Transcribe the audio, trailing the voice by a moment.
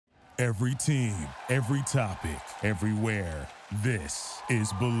Every team, every topic, everywhere. This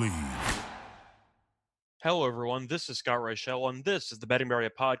is Believe. Hello, everyone. This is Scott Reichel, and this is the Betting Area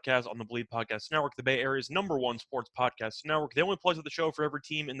Podcast on the Believe Podcast Network, the Bay Area's #1 sports podcast network. The only place of the show for every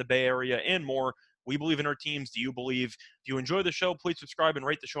team in the Bay Area and more. We believe in our teams. Do you believe? If you enjoy the show, please subscribe and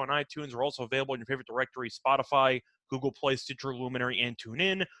rate the show on iTunes. We're also available in your favorite directory, Spotify, Google Play, Stitcher, Luminary, and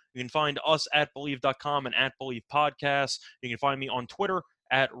TuneIn. You can find us at Believe.com and at Believe Podcasts. You can find me on Twitter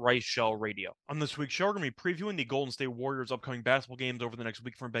at Reichel Radio. On this week's show, we're going to be previewing the Golden State Warriors' upcoming basketball games over the next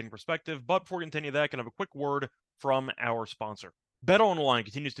week from a betting perspective. But before we continue that, I can have a quick word from our sponsor. BetOnline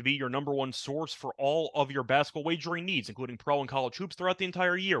continues to be your #1 source for all of your basketball wagering needs, including pro and college hoops throughout the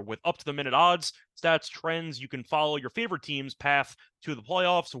entire year. With up-to-the-minute odds, stats, trends, you can follow your favorite team's path to the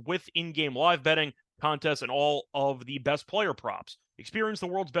playoffs with in-game live betting, contests, and all of the best player props. Experience the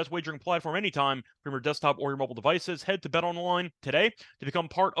world's best wagering platform anytime from your desktop or your mobile devices. Head to BetOnline today to become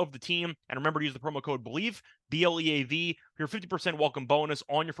part of the team. And remember to use the promo code BELIEVE, BLEAV, for your 50% welcome bonus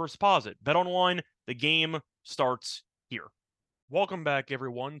on your first deposit. BetOnline, the game starts here. Welcome back,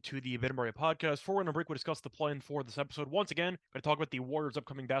 everyone, to the Betting Area Podcast. Before we're going to break, we discuss the plan for this episode. Once again, I'm going to talk about the Warriors'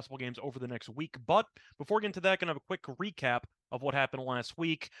 upcoming basketball games over the next week. But before we get into that, I'm going to have a quick recap of what happened last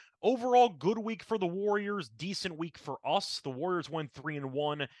week. Overall, good week for the Warriors, decent week for us. The Warriors went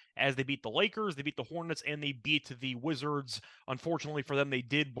 3-1 as they beat the Lakers, they beat the Hornets, and they beat the Wizards. Unfortunately for them, they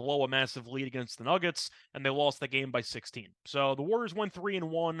did blow a massive lead against the Nuggets, and they lost the game by 16. So the Warriors went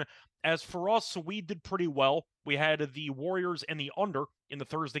 3-1. As for us, we did pretty well. We had the Warriors and the under in the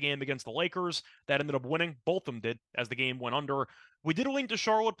Thursday game against the Lakers. That ended up winning. Both of them did, as the game went under. We did lean to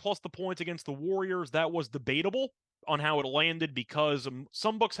Charlotte plus the points against the Warriors. That was debatable on how it landed because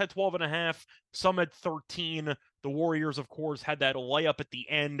some books had 12.5, some had 13. The Warriors, of course, had that layup at the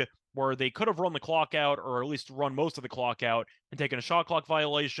end where they could have run the clock out, or at least run most of the clock out, and taken a shot clock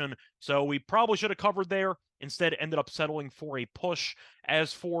violation. So we probably should have covered there. Instead, ended up settling for a push.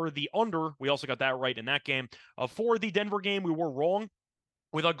 As for the under, we also got that right in that game. For the Denver game, we were wrong.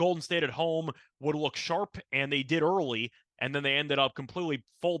 We thought Golden State at home would look sharp, and they did early. And then they ended up completely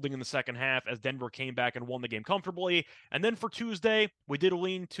folding in the second half as Denver came back and won the game comfortably. And then for Tuesday, we did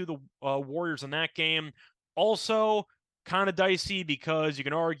lean to the Warriors in that game. Also, kind of dicey because you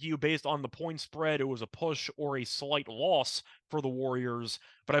can argue based on the point spread, it was a push or a slight loss for the Warriors.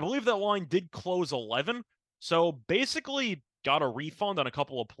 But I believe that line did close 11. So basically got a refund on a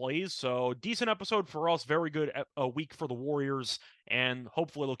couple of plays. So decent episode for us. Very good a week for the Warriors. And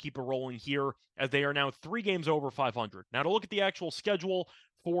hopefully they'll keep it rolling here as they are now 3 games over 500. Now to look at the actual schedule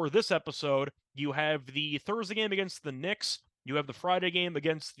for this episode, you have the Thursday game against the Knicks. You have the Friday game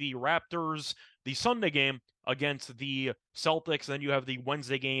against the Raptors, the Sunday game against the Celtics, then you have the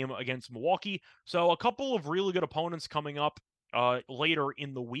Wednesday game against Milwaukee. So a couple of really good opponents coming up later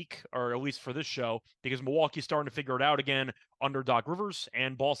in the week, or at least for this show, because Milwaukee's starting to figure it out again under Doc Rivers,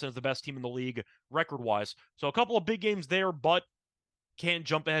 and Boston is the best team in the league record-wise. So a couple of big games there, but can't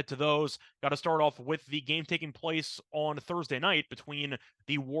jump ahead to those. Got to start off with the game taking place on Thursday night between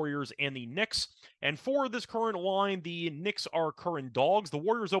the Warriors and the Knicks. And for this current line, the Knicks are current dogs. The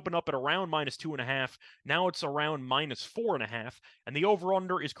Warriors open up at around -2.5. Now it's around -4.5. And the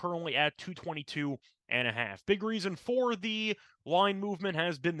over-under is currently at 222.5. Big reason for the line movement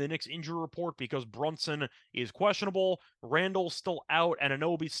has been the Knicks injury report because Brunson is questionable. Randall's still out.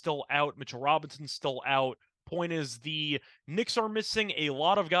 Anunoby's still out. Mitchell Robinson's still out. Point is, the Knicks are missing a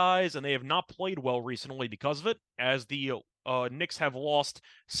lot of guys, and they have not played well recently because of it, as the Knicks have lost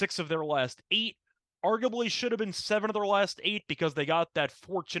 6 of their last 8. Arguably should have been 7 of their last 8 because they got that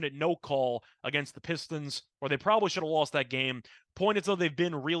fortunate no call against the Pistons, or they probably should have lost that game. Point is, though, they've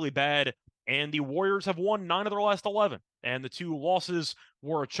been really bad, and the Warriors have won 9 of their last 11. And the 2 losses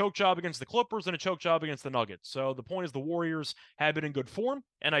were a choke job against the Clippers and a choke job against the Nuggets. So the point is the Warriors have been in good form,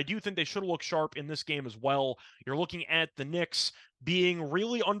 and I do think they should look sharp in this game as well. You're looking at the Knicks being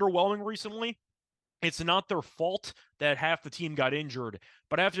really underwhelming recently. It's not their fault that half the team got injured,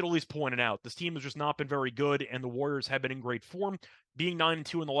 but I have to at least point it out. This team has just not been very good, and the Warriors have been in great form, being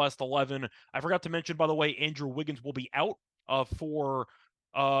 9-2 in the last 11. I forgot to mention, by the way, Andrew Wiggins will be out for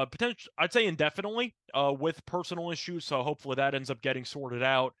potential, I'd say indefinitely, with personal issues, so hopefully that ends up getting sorted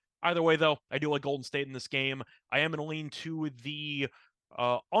out. Either way, though, I do like Golden State in this game. I am going to lean to the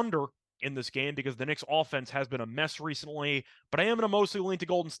under in this game because the Knicks offense has been a mess recently, but I am going to mostly lean to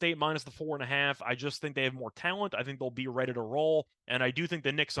Golden State minus the 4.5. I just think they have more talent. I think they'll be ready to roll, and I do think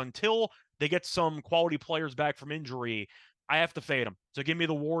the Knicks, until they get some quality players back from injury, I have to fade them. So give me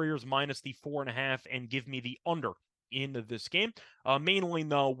the Warriors minus the 4.5 and give me the under in this game. Mainly,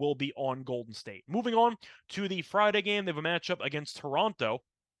 though, will be on Golden State. Moving on to the Friday game, they have a matchup against Toronto.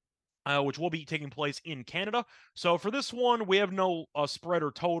 which will be taking place in Canada. So for this one, we have no spread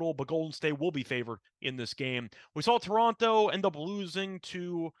or total, but Golden State will be favored in this game. We saw Toronto end up losing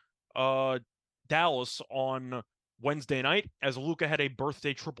to uh, Dallas on Wednesday night as Luka had a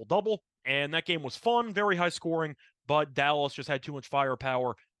birthday triple-double, and that game was fun, very high scoring, but Dallas just had too much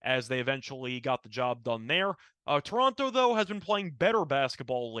firepower as they eventually got the job done there. Toronto, though, has been playing better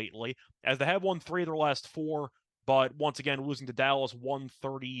basketball lately, as they have won 3 of their last 4, but once again, losing to Dallas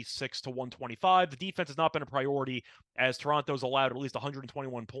 136 to 125. The defense has not been a priority as Toronto's allowed at least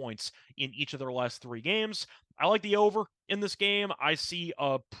 121 points in each of their last 3 games. I like the over in this game. I see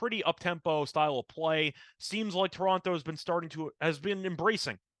a pretty up-tempo style of play. Seems like Toronto has been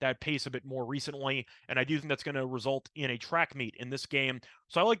embracing that pace a bit more recently, and I do think that's going to result in a track meet in this game.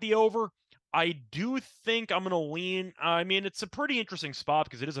 So I like the over. I do think I'm going to lean. I mean, it's a pretty interesting spot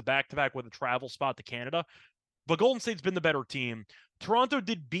because it is a back-to-back with a travel spot to Canada. But Golden State's been the better team. Toronto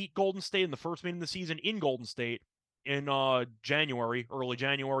did beat Golden State in the first meeting of the season in Golden State in early January,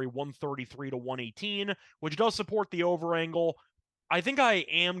 133 to 118, which does support the over angle. I think I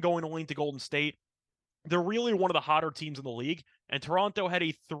am going to lean to Golden State. They're really one of the hotter teams in the league, and Toronto had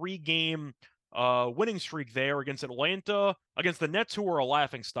a 3-game winning streak there against Atlanta, against the Nets, who were a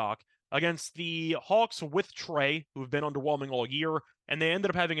laughingstock, against the Hawks with Trey, who have been underwhelming all year, and they ended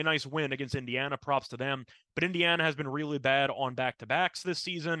up having a nice win against Indiana. Props to them. But Indiana has been really bad on back-to-backs this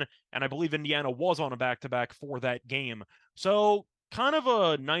season, and I believe Indiana was on a back-to-back for that game. So kind of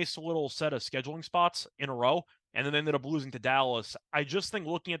a nice little set of scheduling spots in a row, and then they ended up losing to Dallas. I just think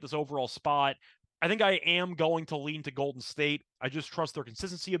looking at this overall spot, I think I am going to lean to Golden State. I just trust their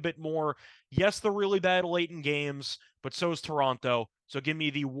consistency a bit more. Yes, they're really bad late in games, but so is Toronto. So give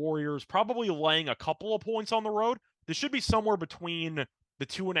me the Warriors probably laying a couple of points on the road. This should be somewhere between the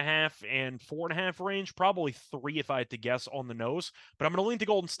 2.5 and 4.5 range, probably 3 if I had to guess on the nose. But I'm going to lean to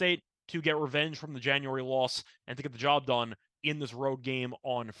Golden State to get revenge from the January loss and to get the job done in this road game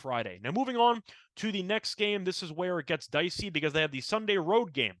on Friday. Now, moving on to the next game, this is where it gets dicey because they have the Sunday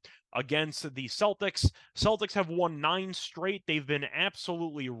road game against the Celtics. Celtics have won 9 straight. They've been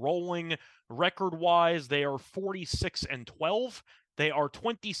absolutely rolling record-wise. They are 46-12. They are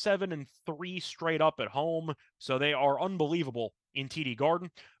 27-3 straight up at home, so they are unbelievable in TD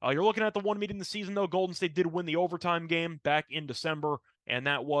Garden. You're looking at the one meeting of the season, though. Golden State did win the overtime game back in December, and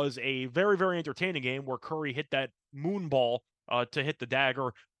that was a very, very entertaining game where Curry hit that moon ball to hit the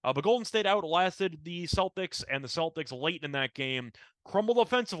dagger. But Golden State outlasted the Celtics, and the Celtics late in that game crumbled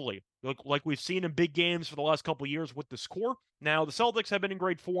offensively, like we've seen in big games for the last couple of years with the score. Now, the Celtics have been in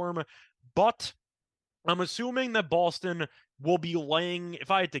great form, but I'm assuming that Boston will be laying,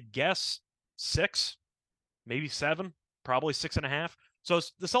 if I had to guess, 6, maybe 7, probably 6.5. So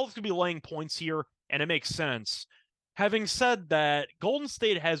the Celtics could be laying points here, and it makes sense. Having said that, Golden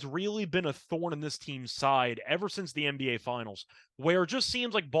State has really been a thorn in this team's side ever since the NBA Finals, where it just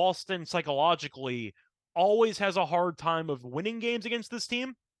seems like Boston psychologically always has a hard time of winning games against this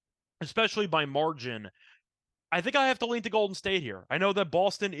team, especially by margin. I think I have to lean to Golden State here. I know that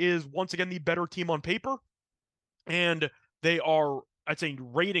Boston is, once again, the better team on paper, and they are, I'd say,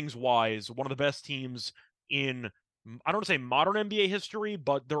 ratings-wise, one of the best teams in, I don't want to say modern NBA history,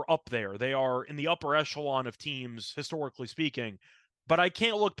 but they're up there. They are in the upper echelon of teams, historically speaking. But I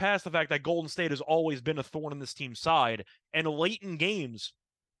can't look past the fact that Golden State has always been a thorn in this team's side. And late in games,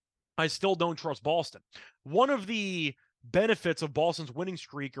 I still don't trust Boston. One of the benefits of Boston's winning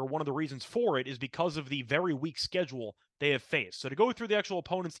streak, or one of the reasons for it, is because of the very weak schedule they have faced. So to go through the actual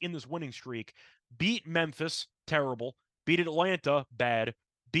opponents in this winning streak, beat Memphis, terrible. Beat Atlanta, bad.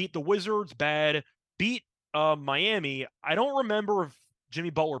 Beat the Wizards, bad. Beat Miami. I don't remember if Jimmy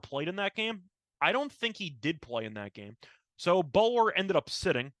Butler played in that game. I don't think he did play in that game. So Butler ended up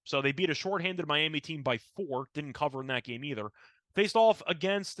sitting. So they beat a shorthanded Miami team by 4. Didn't cover in that game either. Faced off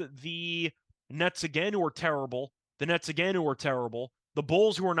against the Nets again, who are terrible. The Nets again, who are terrible. The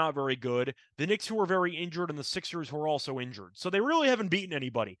Bulls, who are not very good. The Knicks, who are very injured. And the Sixers, who are also injured. So they really haven't beaten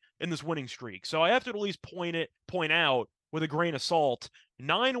anybody in this winning streak. So I have to at least point out with a grain of salt,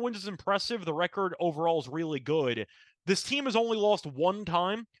 9 wins is impressive. The record overall is really good. This team has only lost 1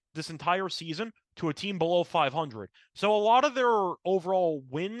 time this entire season to a team below 500. So a lot of their overall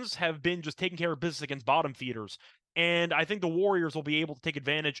wins have been just taking care of business against bottom feeders. And I think the Warriors will be able to take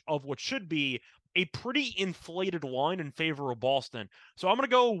advantage of what should be a pretty inflated line in favor of Boston. So I'm going to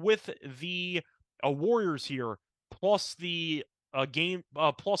go with the Warriors here, plus the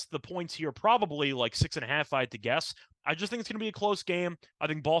plus the points here, probably like 6.5, if I had to guess. I just think it's going to be a close game. I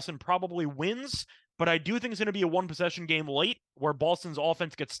think Boston probably wins, but I do think it's going to be a one-possession game late where Boston's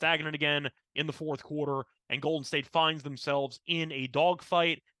offense gets stagnant again in the fourth quarter and Golden State finds themselves in a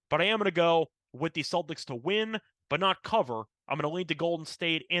dogfight. but I am going to go with the Celtics to win, but not cover. I'm going to lean to Golden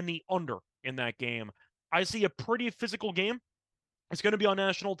State and the under in that game. I see a pretty physical game. It's going to be on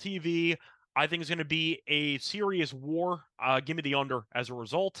national TV. I think it's going to be a serious war. Give me the under as a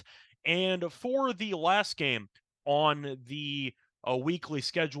result. And for the last game on the weekly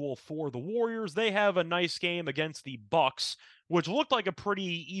schedule for the Warriors, they have a nice game against the Bucks, which looked like a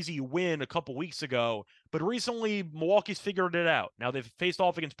pretty easy win a couple weeks ago. But recently, Milwaukee's figured it out. Now, they've faced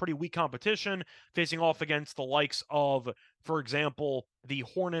off against pretty weak competition, facing off against the likes of, for example, the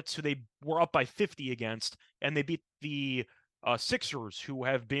Hornets, who they were up by 50 against, and they beat the Sixers, who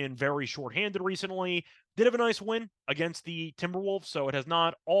have been very shorthanded recently. Did have a nice win against the Timberwolves, so it has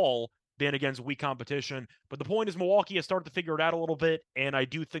not all been against weak competition. But the point is Milwaukee has started to figure it out a little bit, and I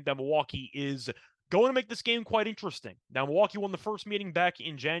do think that Milwaukee is going to make this game quite interesting. Now, Milwaukee won the first meeting back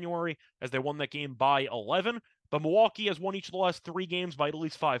in January as they won that game by 11, but Milwaukee has won each of the last 3 games by at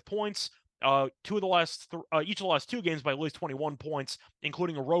least 5 points. Each of the last 2 games by at least 21 points,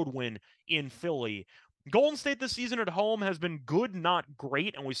 including a road win in Philly. Golden State this season at home has been good, not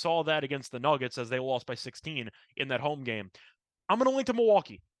great, and we saw that against the Nuggets as they lost by 16 in that home game. I'm going to link to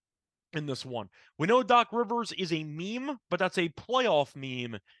Milwaukee in this one. We know Doc Rivers is a meme, but that's a playoff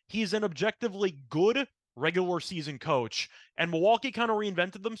meme. He's an objectively good regular season coach, and Milwaukee kind of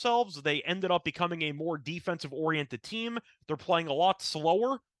reinvented themselves. They ended up becoming a more defensive-oriented team. They're playing a lot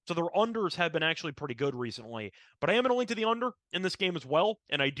slower, so their unders have been actually pretty good recently. But I am going to link to the under in this game as well,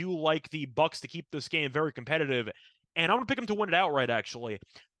 and I do like the Bucks to keep this game very competitive, and I'm going to pick them to win it outright, actually.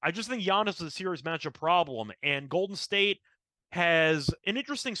 I just think Giannis is a serious matchup problem, and Golden State has an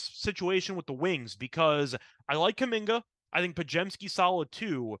interesting situation with the wings because I like Kuminga. I think Podziemski's solid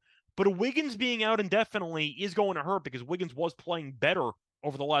too, but Wiggins being out indefinitely is going to hurt because Wiggins was playing better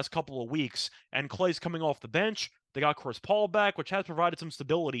over the last couple of weeks, and Klay's coming off the bench. They got Chris Paul back, which has provided some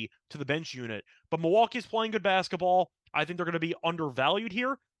stability to the bench unit. But Milwaukee's playing good basketball. I think they're going to be undervalued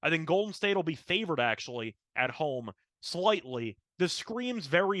here. I think Golden State will be favored, actually, at home, slightly. This screams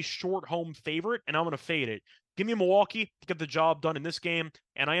very short home favorite, and I'm going to fade it. Give me Milwaukee to get the job done in this game,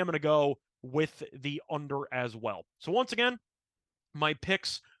 and I am going to go with the under as well. So once again, my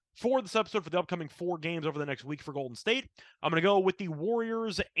picks for this episode for the upcoming 4 games over the next week for Golden State. I'm going to go with the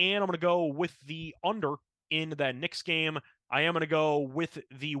Warriors, and I'm going to go with the under in that Knicks game. I am going to go with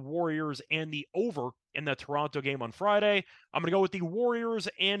the Warriors and the over in that Toronto game on Friday. I'm going to go with the Warriors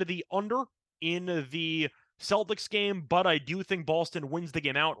and the under in the Celtics game, but I do think Boston wins the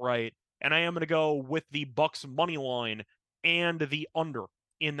game outright, and I am going to go with the Bucks money line and the under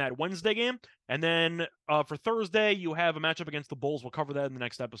in that Wednesday game. And then for Thursday, you have a matchup against the Bulls. We'll cover that in the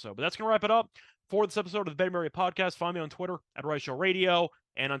next episode. But that's going to wrap it up for this episode of the Betting Area Podcast. Find me on Twitter at Reichel Radio.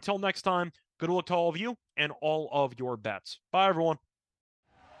 And until next time, good luck to all of you and all of your bets. Bye, everyone.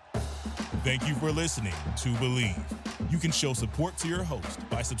 Thank you for listening to Believe. You can show support to your host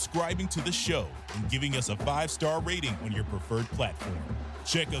by subscribing to the show and giving us a 5-star rating on your preferred platform.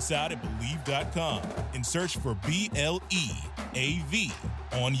 Check us out at Believe.com and search for BLEAV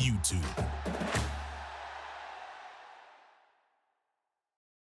on YouTube.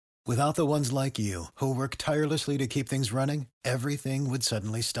 Without the ones like you, who work tirelessly to keep things running, everything would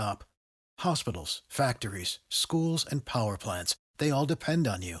suddenly stop. Hospitals, factories, schools, and power plants, they all depend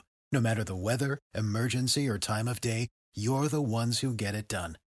on you. No matter the weather, emergency, or time of day, you're the ones who get it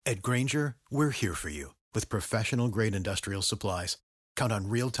done. At Grainger, we're here for you with professional-grade industrial supplies. Count on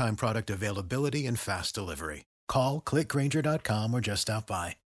real-time product availability and fast delivery. Call, click Grainger.com, or just stop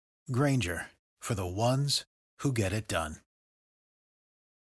by. Grainger, for the ones who get it done.